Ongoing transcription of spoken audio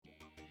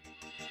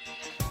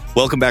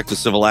Welcome back to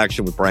Civil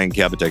Action with Brian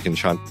Kabatek and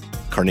Sean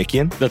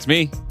Karnikian. That's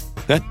me.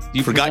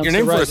 You forgot your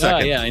name for a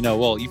second. Yeah, I know.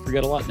 Well, you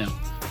forget a lot now,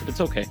 but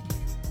it's okay.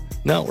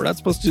 No, we're not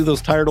supposed to do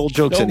those tired old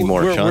jokes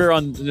anymore, Sean. We're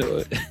on.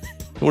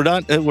 We're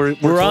not.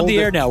 We're on the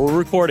air now. We're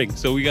recording,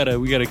 so we gotta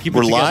keep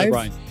it together, live?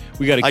 Brian.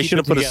 We gotta. I should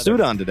have put a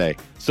suit on today.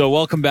 So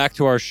welcome back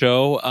to our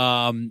show.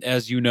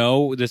 As you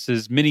know, this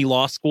is mini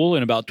law school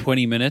in about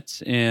 20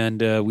 minutes,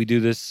 and we do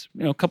this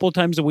a couple of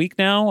times a week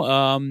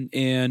now.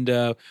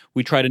 And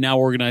we try to now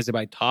organize it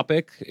by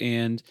topic.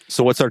 And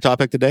so, what's our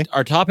topic today?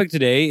 Our topic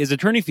today is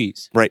attorney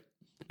fees. Right.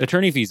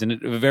 Attorney fees, and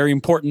a very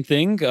important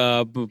thing,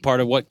 part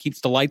of what keeps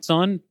the lights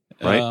on.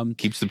 Right.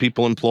 Keeps the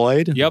people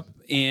employed. Yep.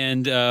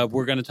 And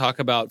we're going to talk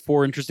about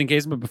 4 interesting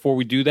cases. But before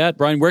we do that,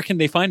 Brian, where can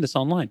they find us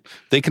online?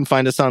 They can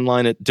find us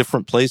online at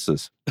different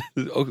places.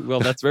 Well,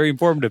 that's very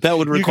informative. That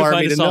would require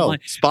me to know. Online.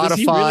 Spotify. Does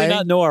he really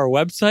not know our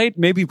website?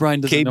 Maybe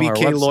Brian doesn't know our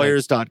website.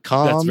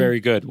 KBKlawyers.com. That's very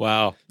good.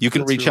 Wow. You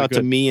can reach out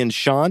to me and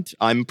Shant.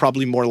 I'm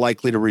probably more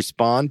likely to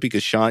respond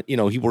because Shant,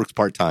 he works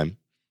part-time.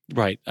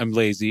 Right. I'm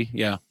lazy.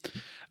 Yeah.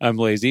 I'm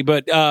lazy,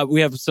 but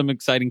we have some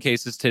exciting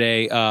cases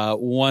today.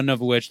 One of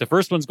which, the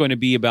first one's going to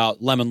be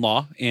about lemon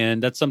law,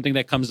 and that's something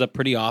that comes up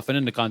pretty often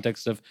in the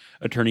context of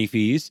attorney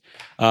fees.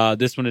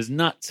 This one is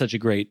not such a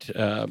great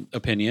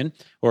opinion,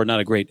 or not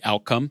a great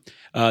outcome.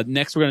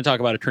 Next, we're going to talk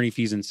about attorney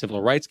fees in civil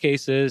rights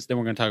cases. Then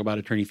we're going to talk about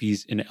attorney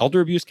fees in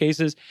elder abuse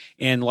cases,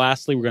 and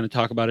lastly, we're going to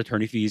talk about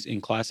attorney fees in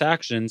class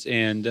actions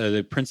and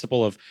the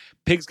principle of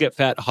pigs get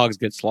fat, hogs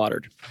get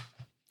slaughtered.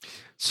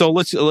 So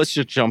let's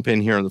just jump in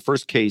here. And the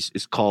first case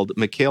is called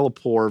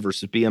Mikhailpour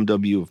versus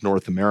BMW of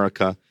North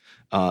America.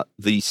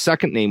 The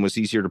second name was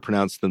easier to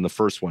pronounce than the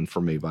first one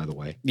for me, by the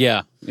way.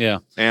 Yeah.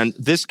 And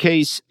this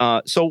case,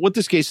 so what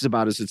this case is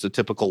about is it's a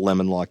typical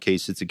lemon law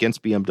case. It's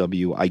against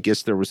BMW. I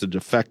guess there was a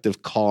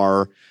defective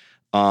car,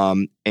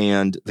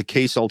 and the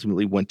case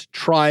ultimately went to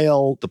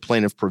trial. The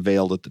plaintiff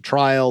prevailed at the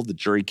trial. The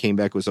jury came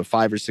back. It was a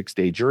 5 or 6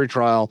 day jury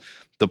trial.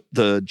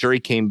 The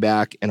jury came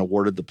back and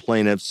awarded the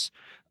plaintiffs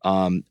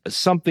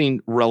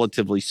something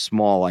relatively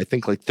small, I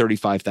think like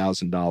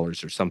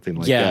 $35,000 or something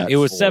like that. Yeah, it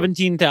was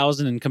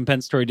 $17,000 in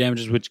compensatory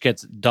damages, which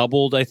gets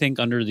doubled, I think,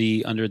 under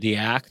the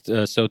act.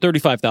 So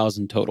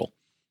 $35,000 total.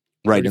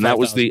 Right, and that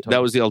was the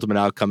ultimate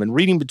outcome. And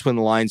reading between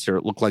the lines here,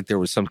 it looked like there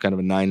was some kind of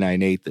a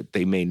 998 that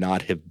they may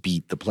not have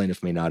beat. The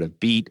plaintiff may not have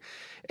beat.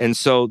 And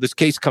so this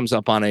case comes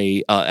up on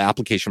a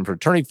application for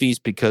attorney fees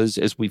because,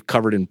 as we've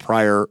covered in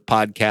prior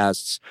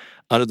podcasts,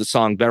 under the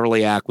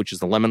Song-Beverly Act, which is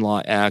the Lemon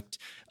Law Act,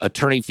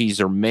 attorney fees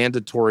are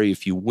mandatory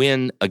if you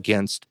win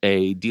against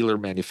a dealer,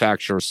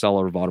 manufacturer,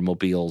 seller of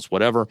automobiles,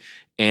 whatever.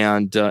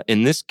 And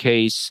in this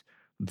case,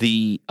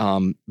 the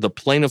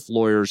plaintiff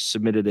lawyers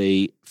submitted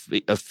a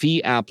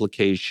fee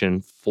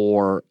application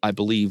for, I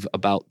believe,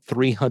 about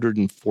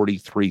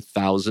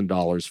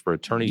 $343,000 for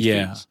attorney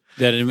fees.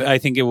 That I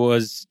think it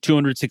was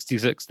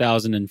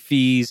 $266,000 in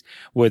fees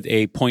with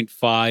a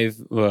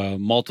 0.5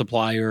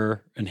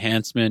 multiplier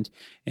enhancement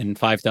and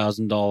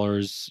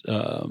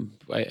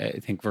 $5,000, I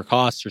think, for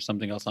costs or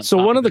something else. So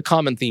one of the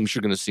common themes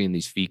you're going to see in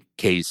these fee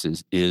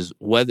cases is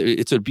whether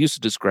it's an abuse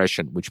of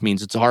discretion, which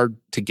means it's hard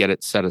to get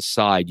it set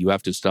aside. You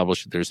have to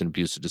establish that there's an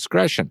abuse of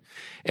discretion.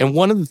 And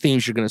one of the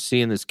themes you're going to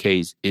see in this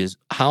case is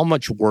how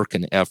much work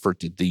and effort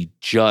did the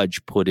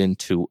judge put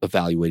into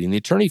evaluating the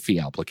attorney fee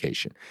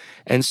application.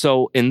 And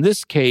so in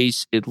this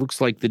case, it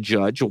looks like the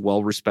judge, a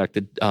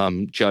well-respected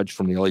judge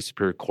from the LA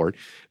Superior Court,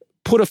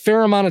 put a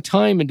fair amount of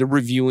time into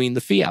reviewing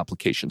the fee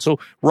application. So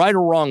right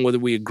or wrong, whether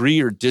we agree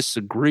or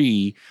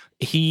disagree,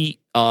 he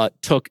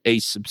took a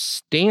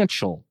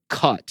substantial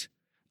cut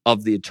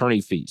of the attorney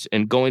fees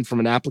and going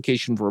from an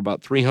application for about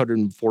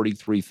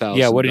 $343,000.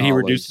 Yeah, what did he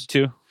reduce it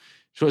to?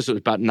 So it was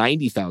about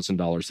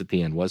 $90,000 at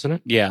the end, wasn't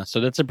it? Yeah, so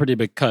that's a pretty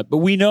big cut. But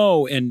we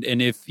know, and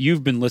if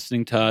you've been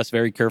listening to us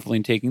very carefully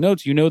and taking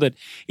notes, you know that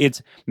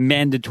it's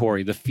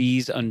mandatory, the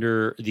fees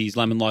under these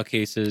lemon law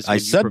cases. I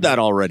said that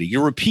already.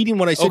 You're repeating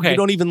what I said. Okay. You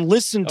don't even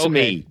listen to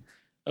me.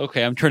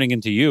 Okay, I'm turning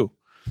into you,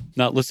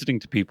 not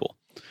listening to people.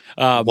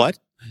 What?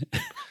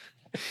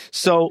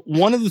 So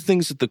one of the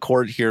things that the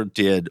court here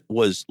did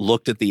was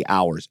looked at the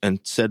hours and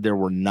said there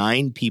were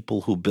 9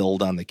 people who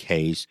billed on the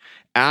case.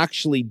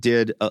 Actually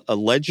did,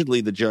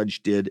 allegedly the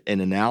judge did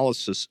an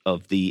analysis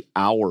of the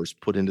hours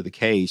put into the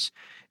case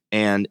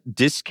and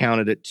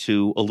discounted it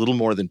to a little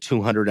more than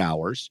 200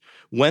 hours,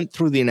 went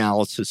through the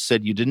analysis,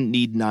 said you didn't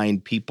need 9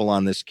 people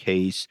on this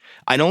case.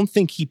 I don't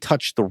think he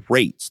touched the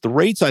rates. The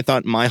rates, I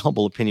thought, in my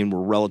humble opinion,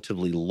 were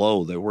relatively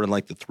low. They were in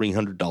like the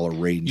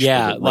 $300 range.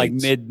 Yeah, like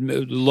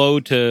low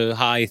to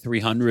high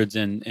 300s,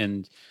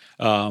 and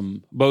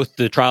both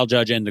the trial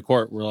judge and the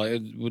court were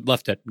like,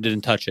 left it,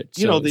 didn't touch it.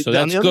 So, so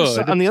that's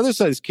good. On the other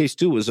side of this case,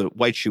 too, was a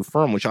white shoe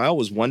firm, which I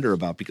always wonder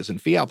about because in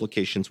fee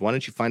applications, why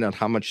don't you find out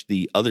how much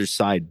the other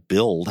side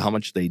billed, how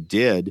much they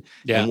did,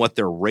 and what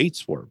their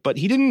rates were? But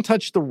he didn't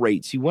touch the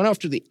rates. He went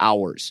after the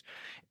hours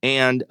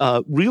and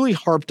really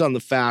harped on the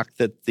fact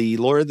that the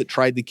lawyer that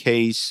tried the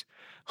case,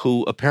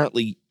 who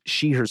apparently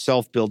she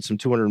herself billed some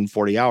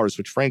 240 hours,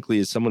 which frankly,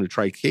 as someone who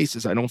tried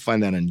cases, I don't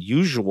find that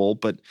unusual,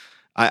 but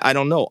I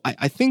don't know.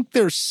 I think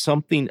there's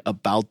something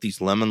about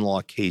these lemon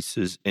law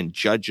cases and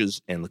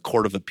judges and the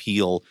Court of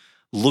Appeal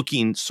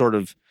looking sort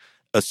of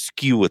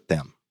askew at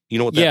them. You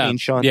know what that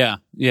means, Sean?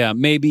 Yeah.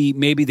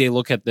 Maybe they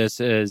look at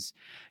this as,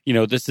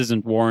 this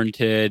isn't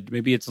warranted.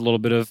 Maybe it's a little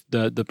bit of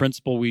the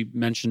principle we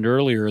mentioned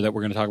earlier that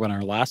we're going to talk about in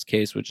our last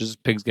case, which is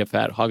pigs get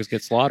fat, hogs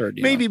get slaughtered.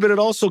 Maybe, but it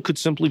also could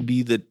simply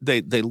be that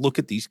they look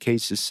at these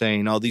cases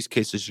saying, oh, these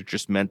cases are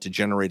just meant to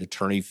generate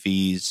attorney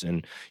fees,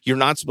 and you're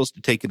not supposed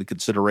to take into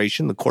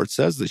consideration, the court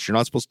says this, you're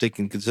not supposed to take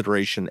into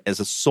consideration as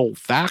a sole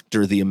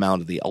factor the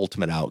amount of the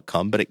ultimate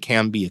outcome, but it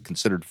can be a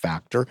considered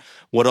factor.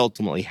 What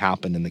ultimately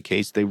happened in the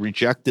case, they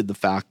rejected the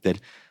fact that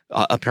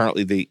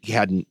apparently they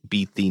hadn't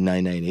beat the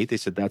 998. They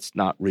said that's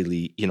not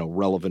really,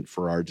 relevant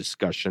for our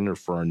discussion or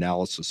for our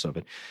analysis of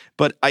it.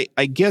 But I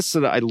guess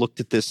that I looked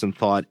at this and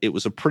thought it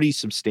was a pretty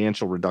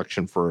substantial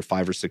reduction for a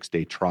 5 or 6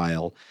 day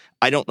trial.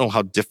 I don't know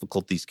how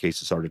difficult these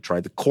cases are to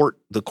try. The Court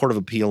of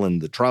Appeal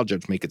and the trial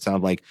judge make it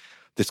sound like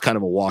it's kind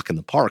of a walk in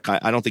the park.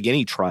 I don't think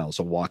any trial is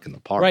a walk in the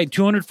park. Right.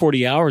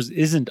 240 hours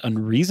isn't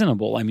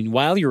unreasonable. I mean,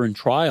 while you're in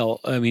trial,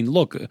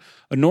 look,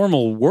 a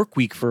normal work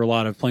week for a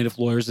lot of plaintiff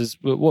lawyers is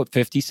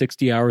 50,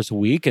 60 hours a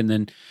week. And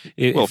then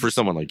for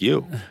someone like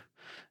you,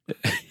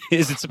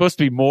 is it supposed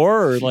to be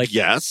more or like,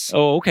 yes.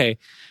 Oh, okay.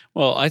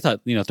 Well, I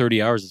thought,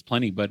 30 hours is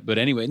plenty, but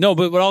anyway, no,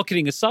 but all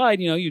kidding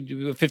aside, you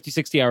do 50,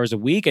 60 hours a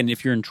week. And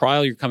if you're in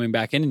trial, you're coming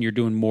back in and you're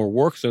doing more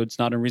work. So it's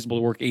not unreasonable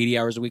to work 80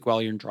 hours a week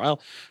while you're in trial.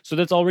 So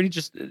that's already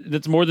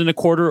that's more than a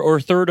quarter or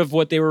a third of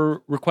what they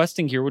were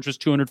requesting here, which was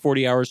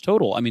 240 hours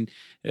total. I mean,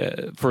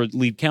 for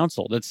lead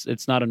counsel,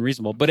 it's not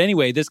unreasonable. But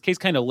anyway, this case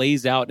kind of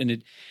lays out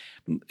and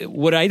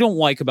what I don't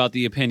like about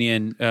the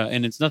opinion,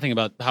 and it's nothing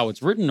about how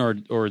it's written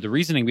or the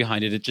reasoning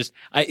behind it.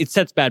 It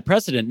sets bad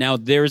precedent. Now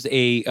there's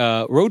a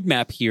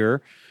roadmap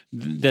here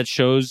that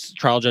shows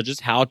trial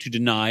judges how to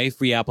deny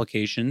free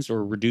applications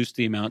or reduce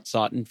the amount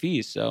sought in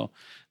fees. So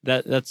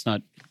that's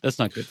not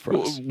good for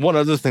us. One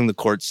other thing the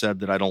court said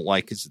that I don't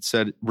like is it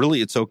said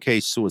really it's okay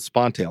sua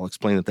sponte. I'll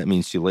explain what that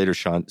means to you later,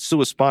 Sean.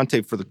 Sua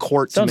sponte for the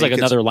court sounds to make like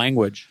another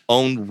language.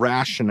 Own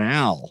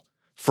rationale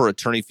for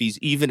attorney fees,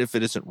 even if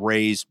it isn't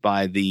raised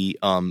by the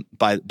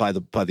by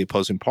the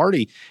opposing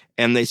party.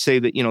 And they say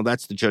that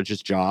that's the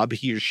judge's job.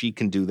 He or she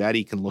can do that.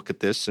 He can look at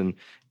this and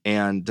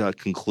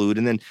conclude.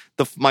 And then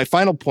my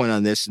final point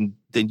on this, and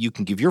then you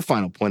can give your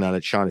final point on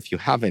it, Sean, if you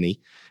have any,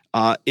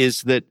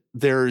 is that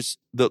there's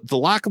the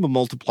lack of a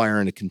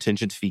multiplier in a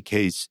contingent fee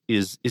case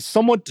is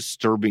somewhat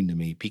disturbing to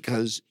me,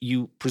 because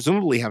you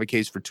presumably have a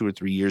case for 2 or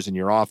 3 years in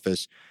your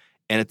office,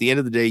 and at the end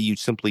of the day, you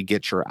simply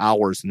get your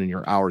hours, and then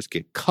your hours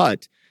get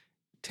cut.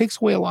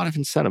 Takes away a lot of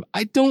incentive.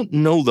 I don't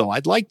know, though.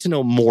 I'd like to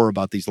know more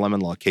about these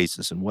lemon law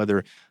cases and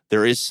whether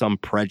there is some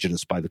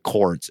prejudice by the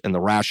courts and the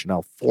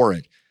rationale for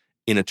it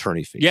in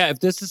attorney fees. Yeah, if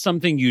this is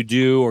something you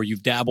do or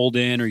you've dabbled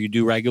in or you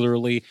do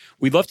regularly,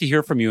 we'd love to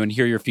hear from you and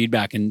hear your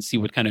feedback and see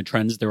what kind of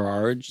trends there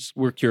are.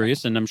 We're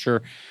curious, and I'm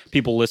sure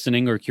people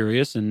listening are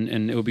curious, and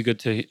it would be good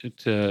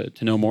to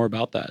know more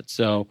about that.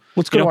 So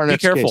let's go to our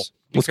next case.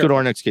 Let's go to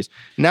our next case.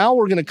 Now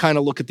we're going to kind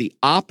of look at the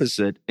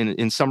opposite,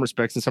 in some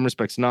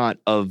respects not,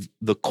 of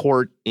the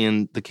court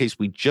in the case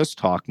we just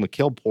talked,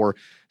 McKelpour,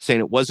 saying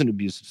it wasn't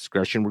abuse of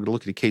discretion. We're going to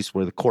look at a case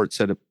where the court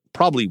said it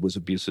probably was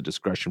abuse of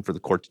discretion for the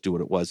court to do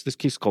what it was. This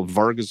case is called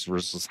Vargas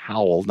versus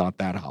Howell, not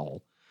that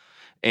Howell.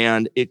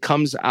 And it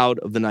comes out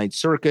of the Ninth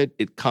Circuit.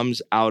 It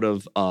comes out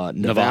of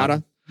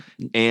Nevada.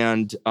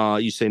 And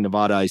you say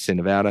Nevada, I say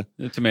Nevada.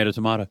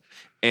 Tomato.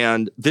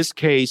 And this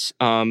case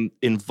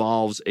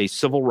involves a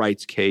civil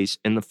rights case,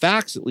 and the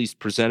facts, at least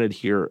presented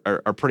here,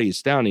 are pretty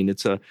astounding.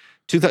 It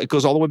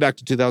goes all the way back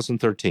to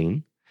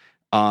 2013.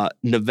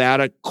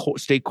 Nevada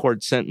state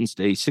court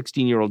sentenced a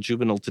 16-year-old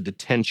juvenile to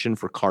detention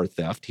for car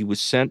theft. He was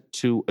sent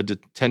to a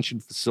detention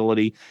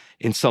facility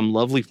in some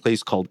lovely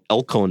place called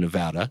Elko,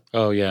 Nevada.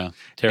 Oh, yeah.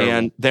 Terrible.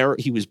 And there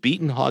he was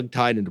beaten,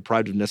 hogtied, and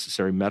deprived of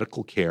necessary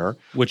medical care.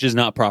 Which is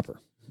not proper.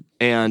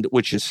 And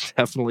which is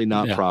definitely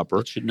not proper.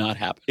 It should not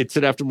happen. It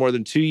said after more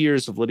than 2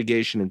 years of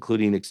litigation,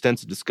 including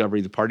extensive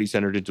discovery, the parties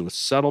entered into a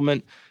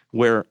settlement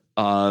where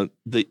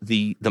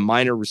the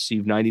minor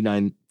received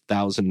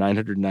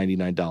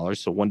 $99,999,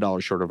 so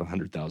 $1 short of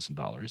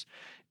 $100,000.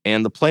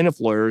 And the plaintiff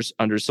lawyers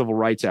under civil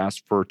rights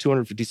asked for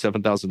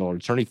 $257,000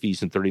 attorney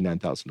fees and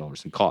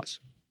 $39,000 in costs.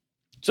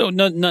 So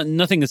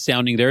nothing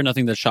astounding there,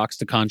 nothing that shocks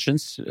the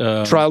conscience.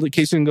 The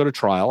case didn't go to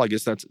trial. I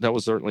guess that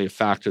was certainly a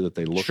factor that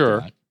they looked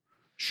at.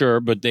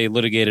 Sure, but they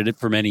litigated it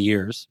for many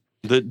years.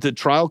 The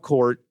trial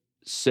court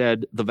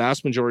said the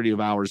vast majority of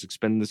hours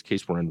expended in this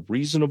case were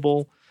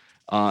unreasonable,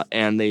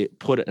 and they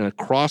put an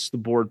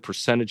across-the-board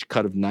percentage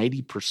cut of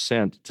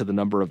 90% to the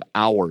number of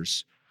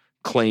hours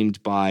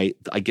claimed by,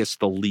 I guess,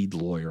 the lead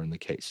lawyer in the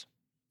case.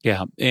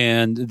 Yeah,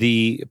 and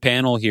the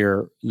panel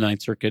here,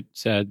 Ninth Circuit,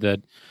 said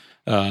that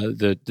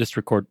the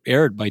district court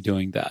erred by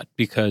doing that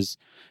because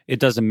it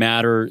doesn't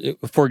matter.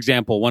 For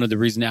example, one of the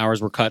reasons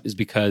hours were cut is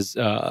because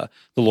the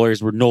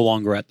lawyers were no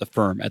longer at the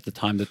firm at the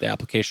time that the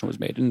application was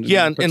made.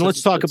 And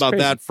let's talk about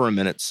that for a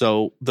minute.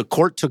 So the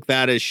court took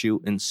that issue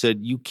and said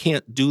you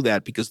can't do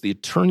that because the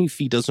attorney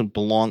fee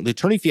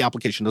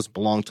application doesn't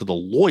belong to the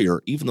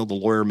lawyer, even though the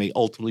lawyer may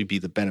ultimately be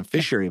the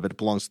beneficiary of it. It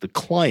belongs to the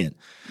client.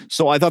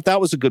 So I thought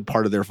that was a good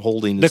part of their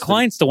holding. The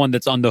client's the one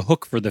that's on the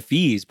hook for the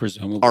fees,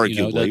 presumably.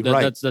 Arguably,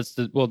 right.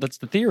 That's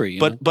the theory.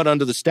 But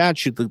under the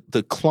statute,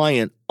 the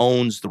client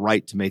owns the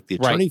right to make the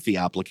attorney fee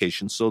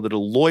application, so that a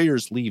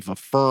lawyers leave a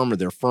firm or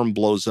their firm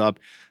blows up.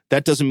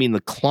 That doesn't mean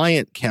the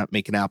client can't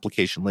make an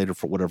application later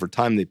for whatever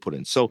time they put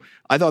in. So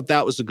I thought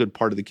that was a good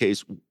part of the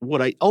case.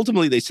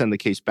 Ultimately, they send the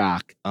case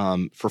back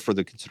for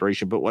further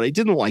consideration. But what I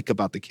didn't like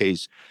about the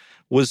case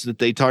was that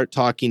they start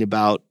talking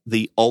about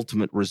the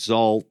ultimate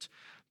result,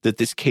 that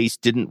this case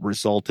didn't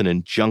result in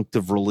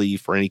injunctive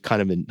relief or any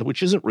kind of,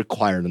 which isn't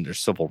required under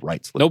civil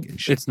rights litigation.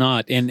 Nope, it's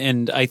not.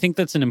 And I think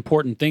that's an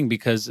important thing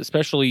because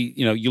especially,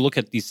 you look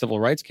at these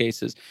civil rights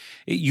cases,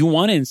 you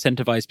want to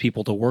incentivize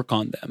people to work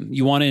on them.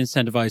 You want to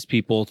incentivize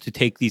people to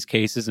take these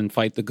cases and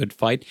fight the good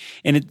fight.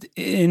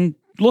 And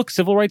look,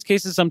 civil rights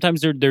cases,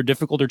 sometimes they're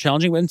difficult or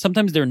challenging, and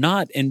sometimes they're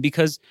not. And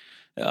because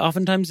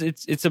oftentimes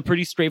it's a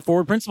pretty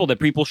straightforward principle that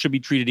people should be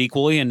treated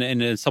equally,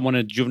 and someone at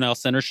a juvenile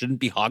center shouldn't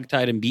be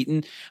hogtied and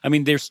beaten. I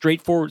mean, they're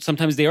straightforward.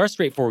 Sometimes they are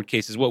straightforward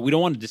cases. Well, we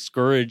don't want to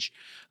discourage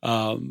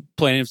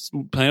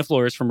plaintiff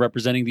lawyers from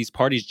representing these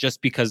parties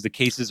just because the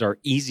cases are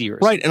easier.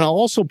 Right. And I'll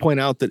also point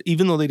out that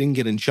even though they didn't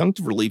get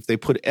injunctive relief, they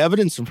put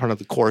evidence in front of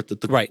the court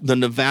that the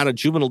Nevada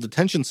Juvenile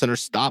Detention Center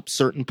stopped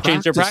certain practices.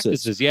 Change their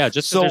practices. Yeah.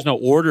 Just so there's no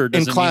order.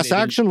 In class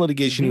action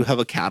litigation, you have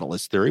a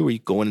catalyst theory where you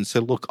go in and say,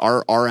 look,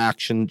 our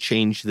action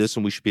changed this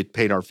and we should be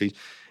paid our fees.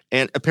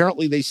 And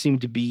apparently they seem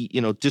to be,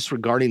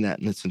 disregarding that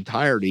in its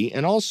entirety.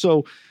 And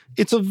also,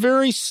 it's a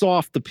very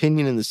soft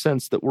opinion in the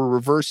sense that we're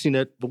reversing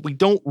it, but we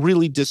don't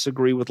really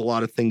disagree with a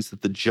lot of things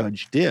that the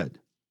judge did.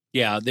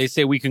 Yeah, they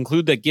say we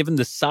conclude that given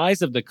the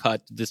size of the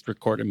cut the district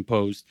court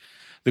imposed,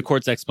 the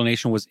court's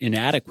explanation was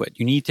inadequate.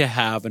 You need to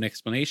have an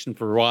explanation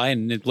for why,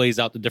 and it lays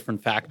out the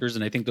different factors,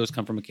 and I think those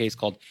come from a case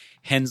called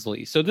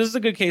Hensley. So this is a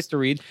good case to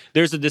read.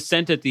 There's a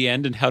dissent at the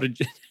end, and how did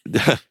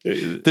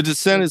the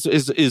dissent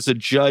is a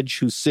judge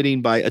who's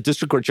a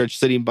district court judge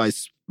sitting by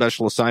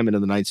special assignment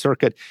in the Ninth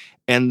Circuit,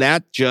 and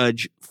that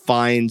judge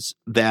finds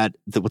that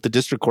what the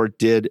district court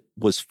did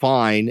was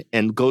fine,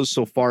 and goes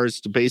so far as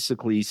to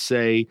basically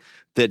say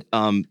that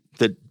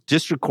the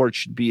district court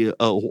should be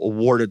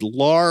awarded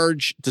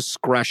large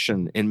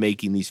discretion in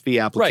making these fee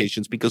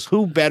applications, because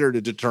who better to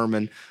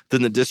determine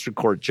than the district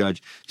court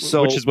judge?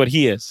 So, which is what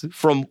he is.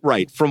 From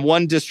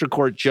one district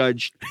court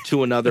judge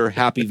to another.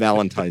 Happy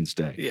Valentine's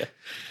Day.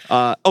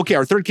 Yeah. Okay,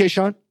 our third case,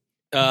 Sean.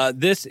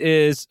 This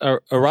is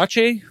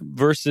Arache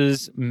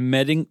versus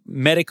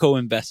Medico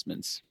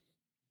Investments.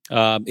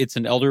 It's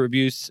an elder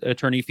abuse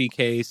attorney fee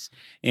case,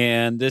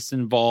 and this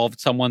involved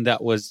someone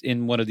that was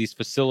in one of these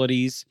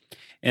facilities.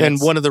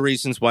 And one of the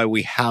reasons why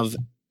we have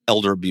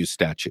elder abuse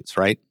statutes,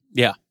 right?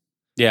 Yeah,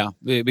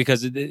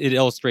 because it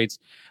illustrates,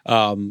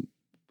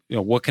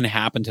 what can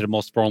happen to the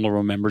most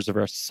vulnerable members of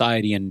our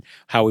society and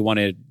how we want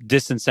to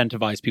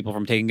disincentivize people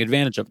from taking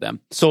advantage of them.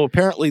 So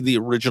apparently the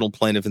original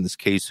plaintiff in this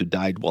case, who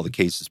died while the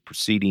case is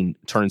proceeding,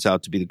 turns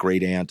out to be the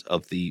great aunt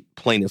of the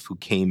plaintiff who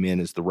came in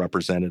as the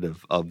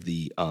representative of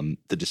the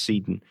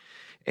decedent.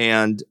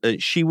 And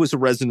she was a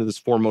resident of this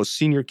foremost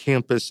senior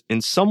campus.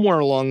 And somewhere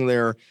along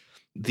there,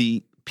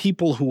 the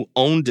people who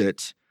owned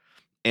it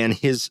and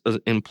his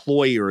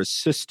employee or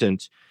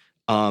assistant,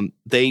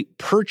 they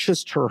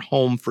purchased her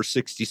home for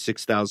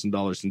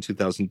 $66,000 in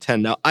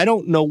 2010. Now, I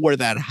don't know where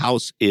that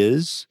house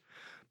is,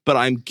 but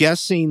I'm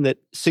guessing that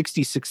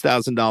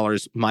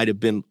 $66,000 might have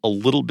been a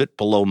little bit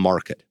below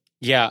market.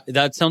 Yeah,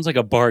 that sounds like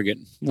a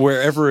bargain,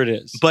 wherever it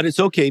is. But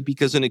it's okay,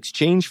 because in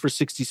exchange for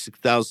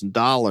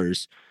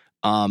 $66,000,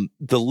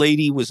 the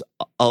lady was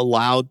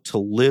allowed to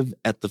live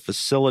at the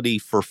facility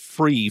for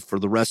free for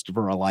the rest of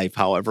her life,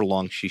 however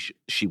long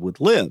she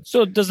would live.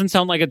 So it doesn't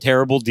sound like a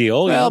terrible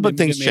deal. Well, but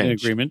things change. An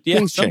agreement.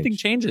 Yeah, something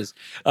changes.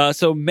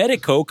 So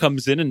Medico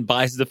comes in and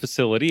buys the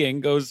facility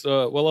and goes,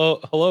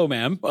 hello,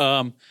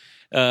 ma'am.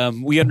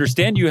 We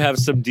understand you have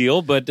some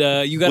deal, but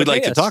you got to We'd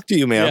like to talk to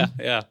you, ma'am.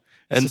 Yeah.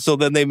 And so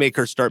then they make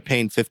her start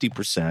paying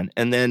 50%.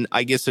 And then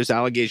I guess there's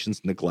allegations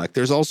of neglect.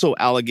 There's also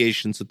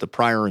allegations that the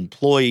prior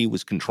employee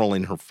was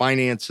controlling her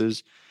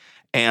finances.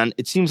 And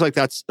it seems like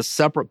that's a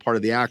separate part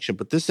of the action.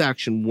 But this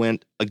action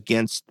went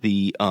against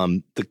the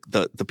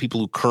people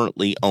who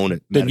currently own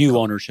it. The new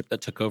ownership that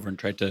took over and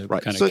tried to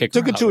kind of kick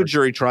her took it to a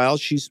jury trial.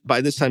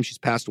 By this time she's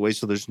passed away,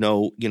 so there's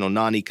no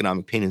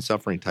non-economic pain and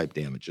suffering type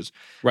damages.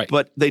 Right.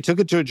 But they took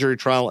it to a jury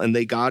trial and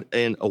they got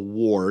an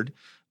award.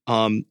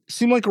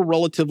 Seemed like a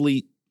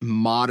relatively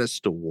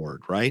modest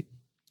award, right?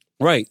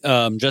 Right.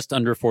 Just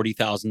under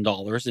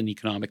 $40,000 in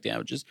economic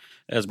damages.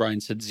 As Brian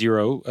said,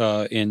 zero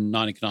in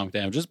non-economic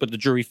damages. But the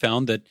jury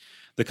found that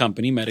the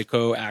company,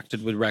 Medico,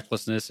 acted with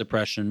recklessness,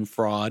 oppression,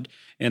 fraud,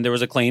 and there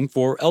was a claim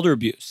for elder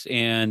abuse.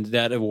 And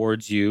that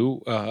awards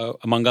you,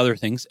 among other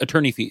things,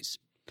 attorney fees.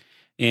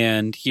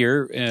 And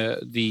here,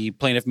 the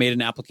plaintiff made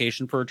an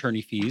application for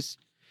attorney fees.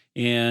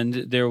 And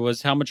there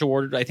was how much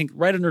awarded? I think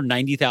right under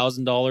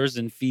 $90,000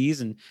 in fees,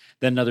 and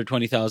then another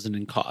 $20,000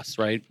 in costs.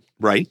 Right.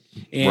 Right.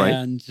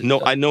 And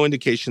right. No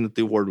indication that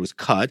the award was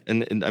cut,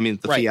 and I mean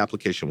the fee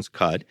application was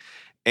cut,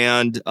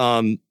 and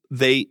what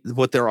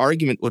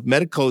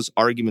Medico's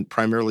argument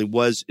primarily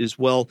is,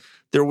 well,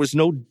 there was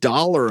no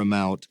dollar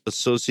amount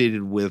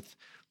associated with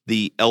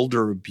the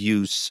elder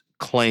abuse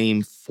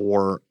claim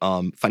for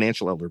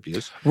financial elder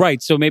abuse.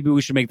 Right. So maybe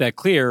we should make that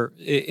clear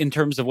in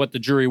terms of what the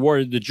jury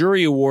awarded. The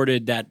jury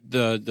awarded that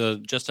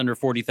the just under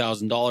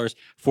 $40,000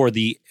 for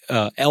the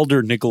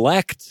elder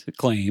neglect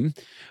claim,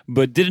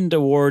 but didn't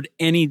award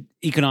any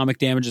economic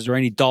damages or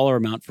any dollar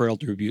amount for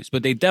elder abuse.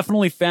 But they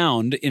definitely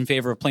found in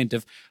favor of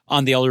plaintiff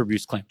on the elder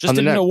abuse claim. Just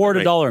didn't award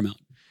a dollar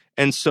amount.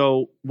 And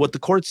so what the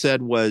court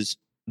said was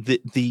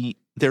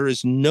there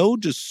is no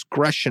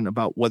discretion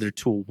about whether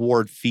to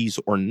award fees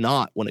or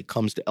not when it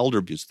comes to elder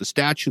abuse. The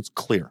statute's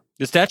clear.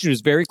 The statute is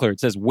very clear. It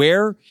says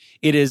where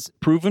it is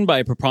proven by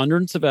a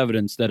preponderance of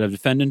evidence that a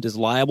defendant is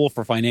liable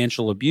for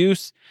financial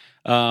abuse,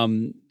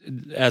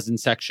 as in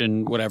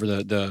section whatever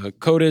the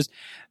code is,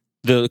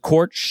 the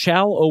court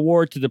shall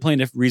award to the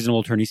plaintiff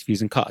reasonable attorney's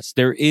fees and costs.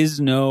 There is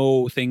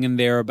no thing in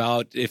there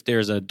about if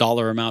there's a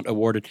dollar amount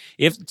awarded.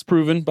 If it's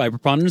proven by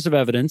preponderance of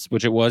evidence,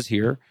 which it was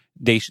here,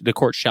 the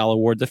court shall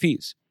award the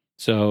fees.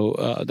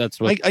 So that's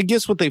what I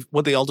guess what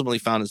they ultimately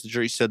found is the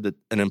jury said that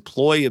an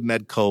employee of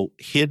Medco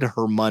hid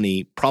her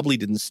money, probably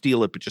didn't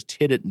steal it, but just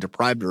hid it and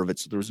deprived her of it.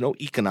 So there was no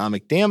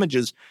economic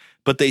damages,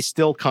 but they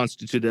still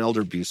constituted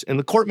elder abuse. And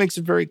the court makes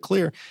it very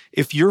clear.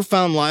 If you're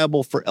found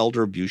liable for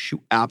elder abuse,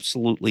 you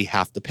absolutely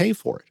have to pay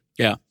for it.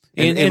 Yeah.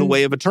 In the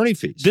way of attorney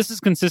fees. This is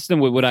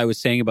consistent with what I was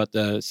saying about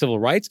the civil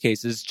rights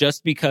cases.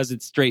 Just because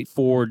it's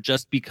straightforward,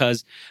 just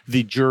because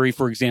the jury,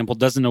 for example,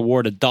 doesn't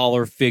award a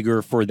dollar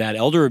figure for that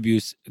elder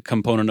abuse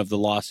component of the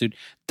lawsuit,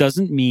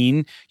 doesn't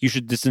mean you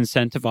should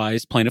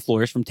disincentivize plaintiff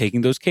lawyers from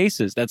taking those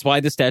cases. That's why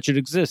the statute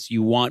exists.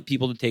 You want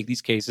people to take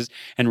these cases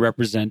and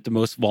represent the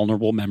most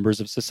vulnerable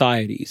members of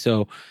society.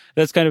 So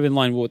that's kind of in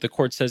line with what the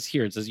court says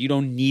here. It says you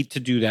don't need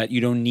to do that.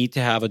 You don't need to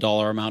have a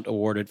dollar amount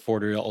awarded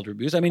for elder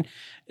abuse. I mean,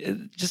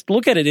 just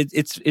look at it.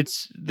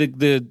 It's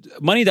the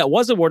money that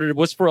was awarded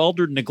was for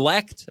elder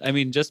neglect. I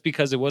mean, just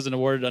because it wasn't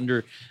awarded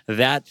under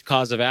that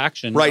cause of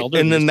action. Right.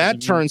 And then that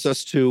turns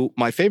us to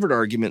my favorite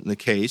argument in the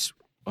case.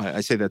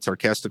 I say that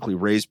sarcastically,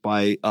 raised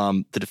by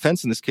the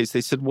defense in this case. They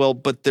said, well,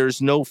 but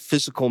there's no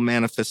physical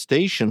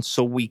manifestation,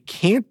 so we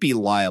can't be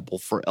liable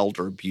for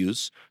elder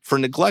abuse for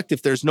neglect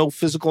if there's no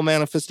physical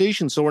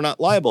manifestation, so we're not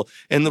liable.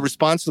 And the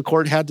response the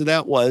court had to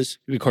that was...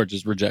 The court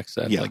just rejects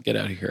that. Yeah. Like, get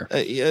out of here.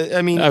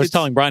 I mean... I was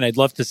telling Brian, I'd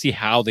love to see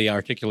how they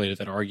articulated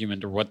that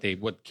argument or what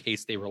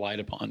case they relied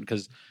upon,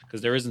 because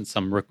there isn't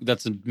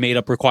that's a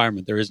made-up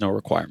requirement. There is no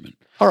requirement.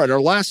 All right, our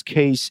last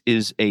case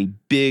is a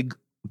big,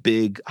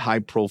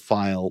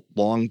 high-profile,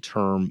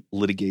 long-term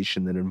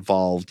litigation that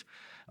involved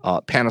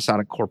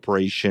Panasonic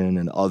Corporation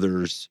and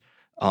others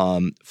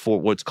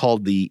for what's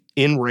called the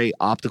In-Ray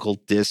Optical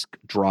Disc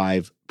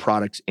Drive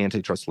Products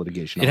Antitrust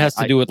Litigation. It has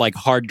to do with like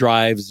hard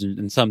drives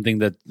and something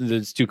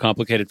that's too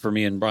complicated for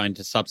me and Brian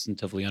to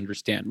substantively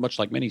understand, much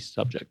like many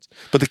subjects.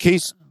 But the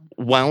case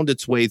wound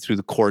its way through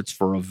the courts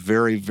for a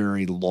very,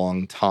 very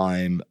long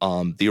time.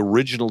 The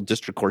original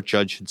district court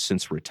judge had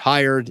since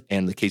retired,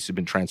 and the case had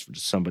been transferred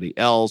to somebody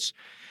else.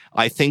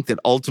 I think that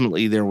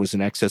ultimately there was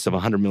an excess of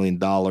 $100 million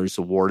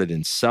awarded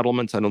in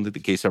settlements. I don't think the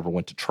case ever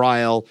went to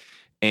trial.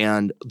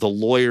 And the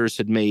lawyers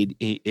had made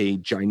a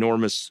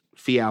ginormous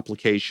fee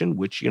application,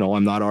 which,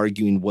 I'm not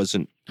arguing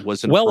wasn't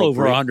well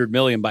over $100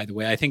 million, by the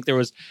way. I think there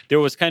was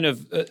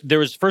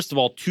first of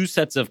all two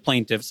sets of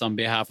plaintiffs on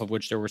behalf of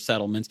which there were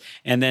settlements,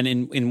 and then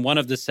in one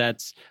of the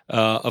sets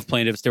of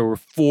plaintiffs there were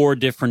four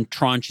different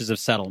tranches of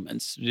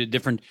settlements,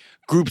 different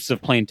groups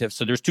of plaintiffs.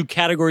 So there's two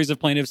categories of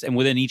plaintiffs, and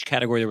within each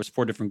category there was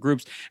four different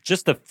groups.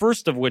 Just the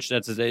first of which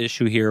that's the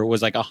issue here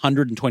was like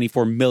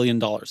 $124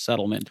 million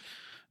settlement.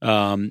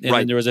 And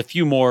then there was a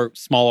few more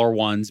smaller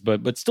ones,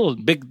 but still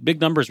big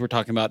numbers we're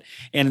talking about.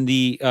 And in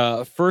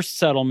the first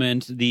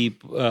settlement, the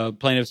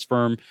plaintiff's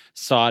firm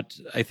sought,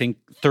 I think,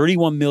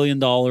 $31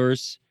 million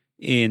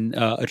in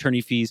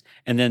attorney fees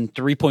and then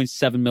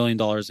 $3.7 million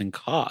in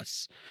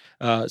costs.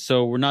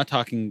 So we're not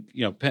talking,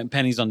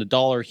 pennies on the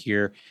dollar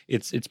here.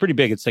 It's pretty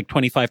big. It's like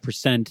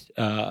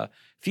 25%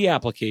 fee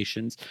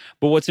applications.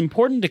 But what's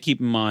important to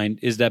keep in mind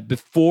is that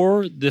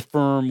before the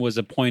firm was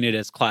appointed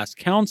as class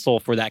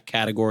counsel for that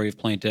category of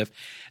plaintiff,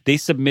 they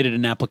submitted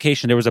an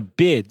application. There was a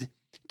bid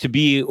to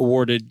be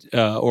awarded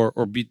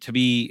to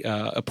be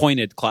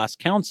appointed class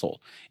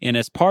counsel. And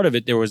as part of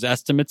it, there was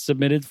estimates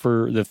submitted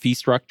for the fee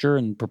structure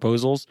and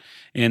proposals.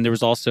 And there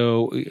was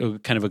also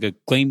kind of a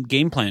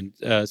game plan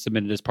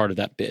submitted as part of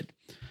that bid.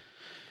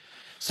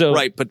 So,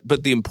 right,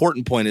 but the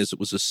important point is it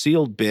was a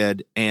sealed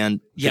bid, and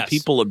the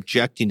people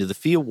objecting to the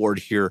fee award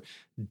here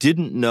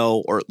didn't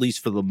know, or at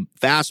least for the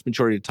vast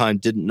majority of the time,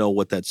 didn't know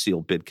what that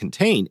sealed bid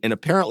contained. And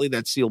apparently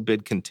that sealed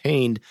bid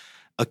contained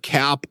a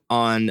cap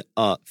on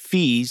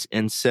fees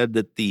and said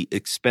that the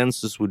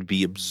expenses would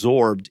be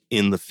absorbed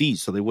in the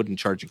fees, so they wouldn't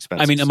charge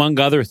expenses. I mean, among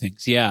other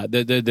things, yeah.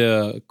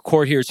 The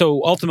court here.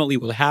 So ultimately,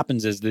 what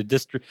happens is the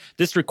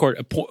district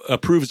court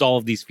approves all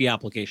of these fee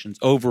applications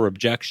over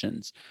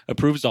objections,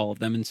 approves all of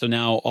them, and so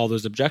now all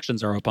those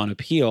objections are up on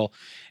appeal,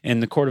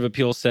 and the Court of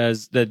Appeal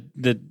says that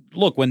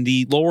look, when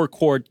the lower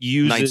court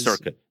uses Ninth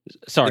Circuit.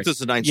 Sorry, this is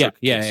the Ninth Circuit.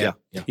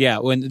 Yeah.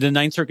 When the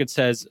Ninth Circuit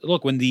says,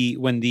 look, when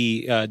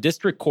the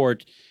district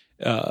court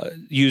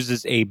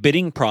uses a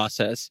bidding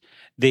process,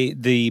 the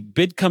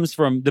bid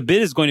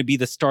is going to be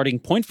the starting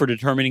point for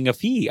determining a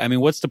fee. I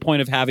mean, what's the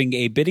point of having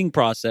a bidding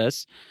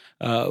process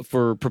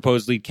for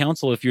proposed lead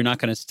counsel if you're not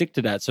going to stick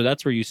to that? So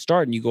that's where you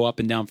start, and you go up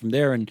and down from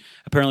there. And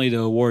apparently, the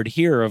award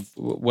here of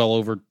well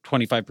over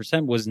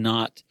 25% was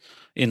not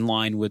in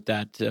line with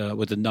that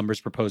with the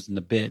numbers proposed in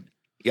the bid.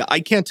 Yeah,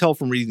 I can't tell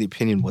from reading the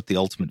opinion what the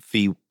ultimate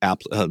fee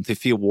the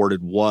fee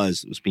awarded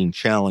was. It was being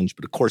challenged.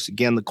 But of course,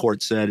 again, the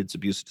court said it's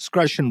abuse of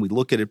discretion. We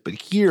look at it. But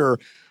here,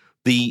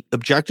 the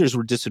objectors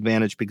were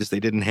disadvantaged because they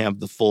didn't have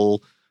the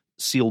full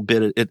sealed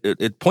bid.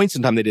 At points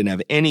in time, they didn't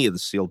have any of the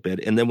sealed bid.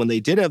 And then when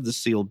they did have the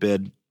sealed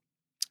bid,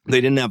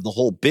 they didn't have the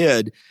whole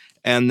bid.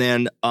 And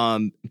then,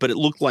 but it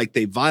looked like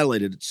they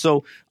violated it.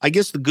 So I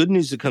guess the good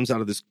news that comes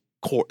out of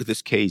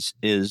this case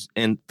is,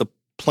 and the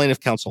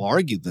plaintiff counsel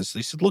argued this.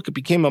 They said, look, it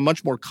became a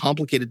much more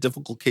complicated,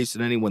 difficult case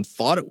than anyone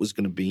thought it was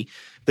going to be.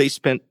 They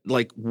spent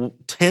like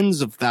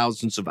tens of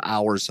thousands of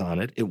hours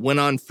on it. It went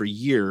on for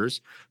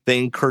years. They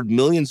incurred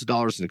millions of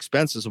dollars in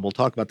expenses, and we'll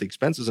talk about the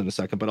expenses in a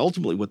second. But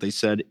ultimately what they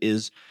said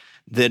is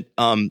that,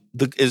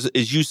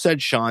 as you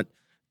said, Sean,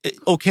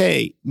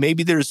 okay,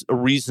 maybe there's a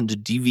reason to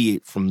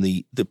deviate from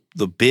the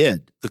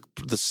bid,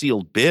 the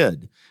sealed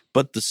bid,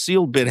 but the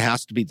sealed bid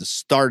has to be the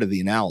start of the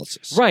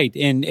analysis. Right.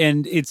 And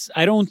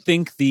I don't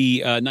think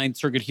the Ninth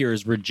Circuit here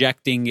is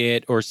rejecting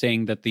it or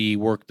saying that the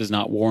work does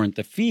not warrant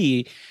the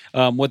fee.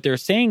 What they're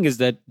saying is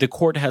that the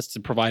court has to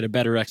provide a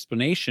better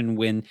explanation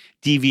when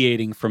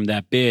deviating from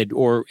that bid,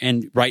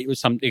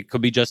 it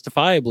could be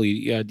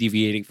justifiably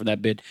deviating from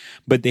that bid,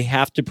 but they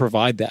have to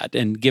provide that.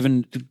 And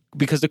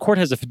because the court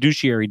has a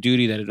fiduciary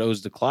duty that it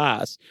owes the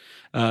class,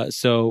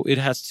 so it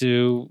has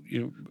to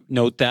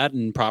note that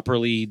and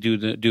properly do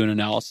an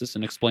analysis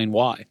and explain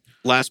why.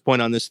 Last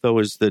point on this, though,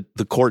 is that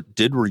the court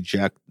did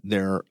reject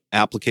their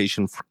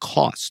application for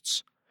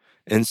costs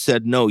and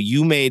said, no,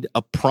 you made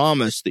a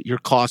promise that your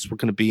costs were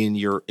going to be in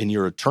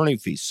your attorney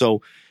fees.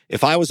 So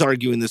if I was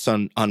arguing this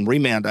on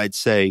remand, I'd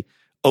say,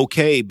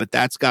 okay, but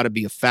that's got to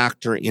be a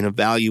factor in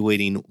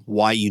evaluating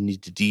why you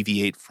need to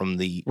deviate from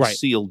the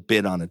sealed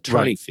bid on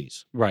attorney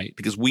fees. Right.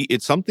 Because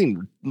it's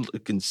something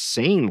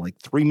insane, like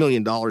 $3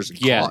 million in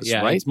costs,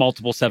 right? It's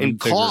multiple seven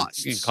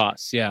figures in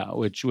costs. Yeah,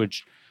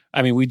 which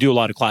I mean, we do a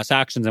lot of class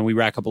actions and we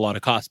rack up a lot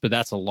of costs, but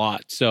that's a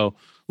lot. So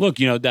look,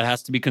 that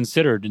has to be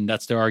considered, and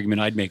that's the argument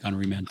I'd make on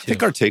remand too. I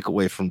think our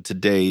takeaway from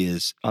today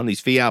is on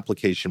these fee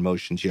application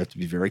motions, you have to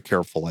be very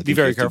careful. I think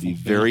you have to be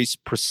very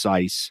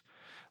precise.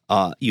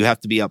 You have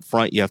to be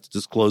upfront. You have to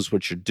disclose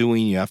what you're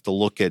doing. You have to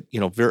look at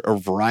a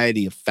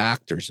variety of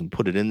factors and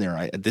put it in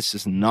there. This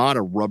is not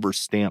a rubber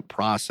stamp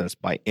process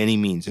by any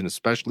means, and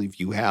especially if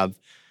you have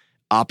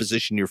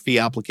opposition to your fee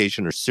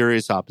application or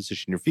serious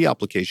opposition to your fee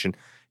application,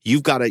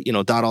 you've got to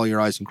dot all your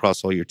I's and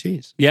cross all your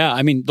T's. Yeah,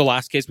 I mean, the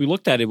last case we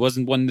looked at, it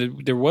wasn't one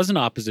that there was an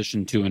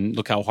opposition to, and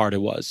look how hard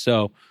it was.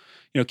 So,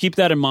 keep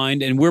that in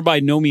mind. And we're by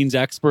no means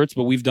experts,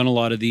 but we've done a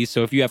lot of these.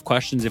 So if you have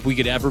questions, if we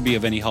could ever be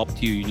of any help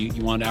to you,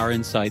 you want our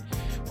insight,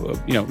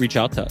 reach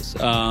out to us.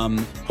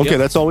 Okay,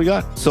 that's all we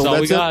got. So that's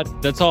all we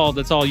got.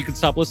 That's all. You can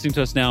stop listening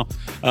to us now.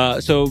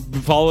 So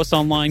follow us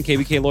online,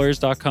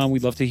 kbklawyers.com.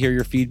 We'd love to hear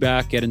your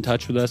feedback. Get in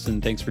touch with us,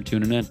 and thanks for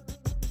tuning in.